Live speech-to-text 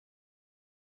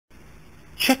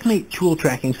CheckMate tool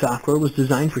tracking software was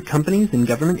designed for companies and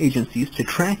government agencies to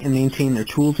track and maintain their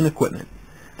tools and equipment.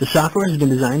 The software has been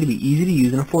designed to be easy to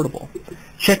use and affordable.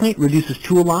 CheckMate reduces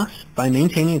tool loss by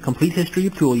maintaining a complete history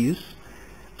of tool use,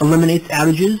 eliminates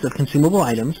outages of consumable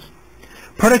items,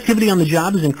 productivity on the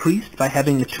job is increased by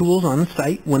having the tools on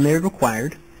site when they are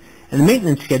required, and the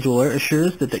maintenance scheduler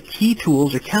assures that the key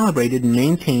tools are calibrated and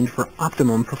maintained for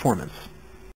optimum performance.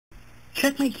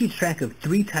 CheckMate keeps track of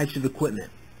 3 types of equipment: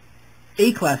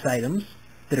 A-class items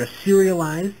that are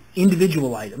serialized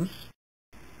individual items,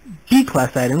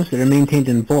 B-class items that are maintained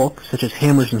in bulk, such as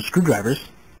hammers and screwdrivers,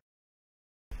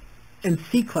 and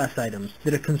C-class items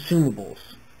that are consumables.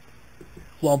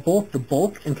 While both the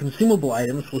bulk and consumable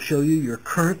items will show you your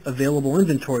current available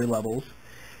inventory levels,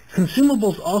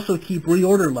 consumables also keep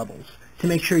reorder levels to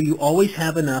make sure you always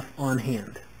have enough on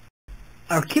hand.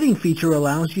 Our kitting feature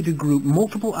allows you to group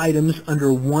multiple items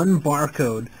under one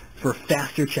barcode for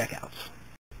faster checkouts.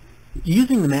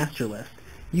 Using the master list,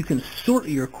 you can sort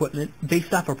your equipment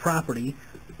based off a property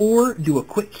or do a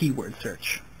quick keyword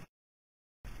search.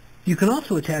 You can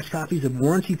also attach copies of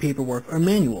warranty paperwork or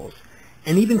manuals,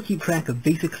 and even keep track of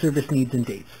basic service needs and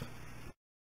dates.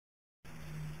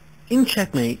 In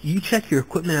CheckMate, you check your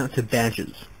equipment out to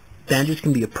badges. Badges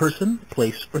can be a person,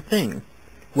 place, or thing,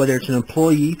 whether it's an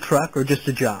employee, truck, or just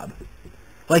a job.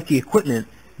 Like the equipment,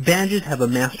 badges have a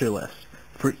master list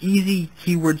for easy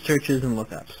keyword searches and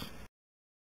lookups.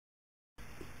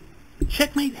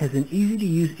 CheckMate has an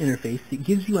easy-to-use interface that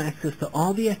gives you access to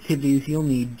all the activities you'll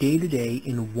need day-to-day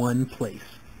in one place.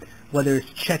 Whether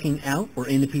it's checking out or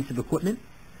in a piece of equipment,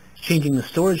 changing the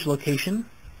storage location,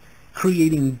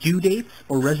 creating due dates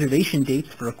or reservation dates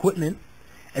for equipment,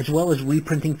 as well as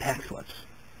reprinting pack slips.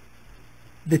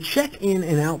 The check-in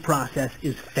and out process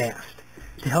is fast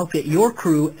to help get your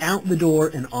crew out the door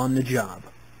and on the job.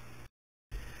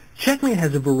 CheckMate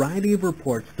has a variety of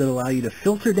reports that allow you to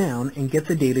filter down and get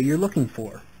the data you're looking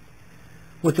for.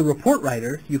 With the report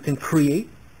writer, you can create,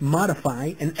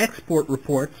 modify, and export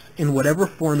reports in whatever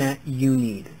format you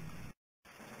need.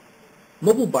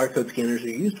 Mobile barcode scanners are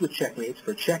used with CheckMates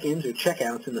for check-ins or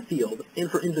check-outs in the field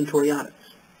and for inventory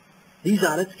audits. These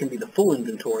audits can be the full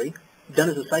inventory, done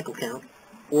as a cycle count,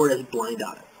 or as blind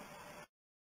audits.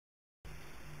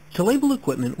 To label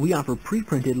equipment, we offer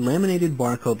pre-printed laminated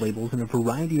barcode labels in a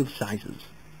variety of sizes.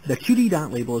 The QD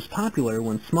dot label is popular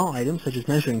when small items such as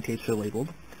measuring tapes are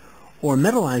labeled, or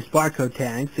metallized barcode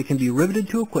tags that can be riveted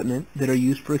to equipment that are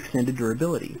used for extended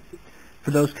durability.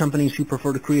 For those companies who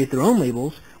prefer to create their own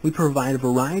labels, we provide a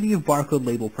variety of barcode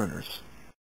label printers.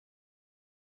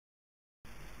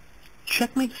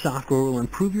 CheckMate software will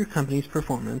improve your company's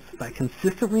performance by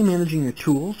consistently managing your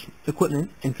tools,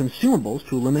 equipment, and consumables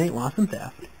to eliminate loss and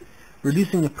theft,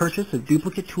 reducing the purchase of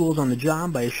duplicate tools on the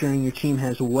job by assuring your team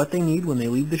has what they need when they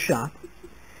leave the shop,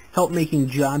 help making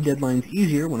job deadlines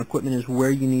easier when equipment is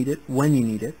where you need it, when you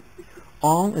need it,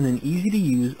 all in an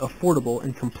easy-to-use, affordable,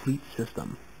 and complete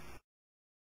system.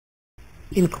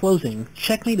 In closing,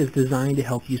 CheckMate is designed to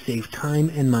help you save time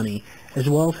and money, as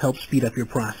well as help speed up your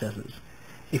processes.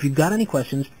 If you've got any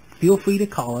questions, feel free to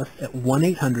call us at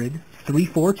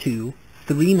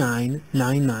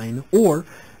 1-800-342-3999 or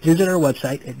visit our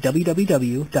website at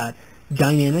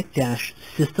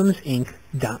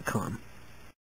www.dynamic-systems-inc.com.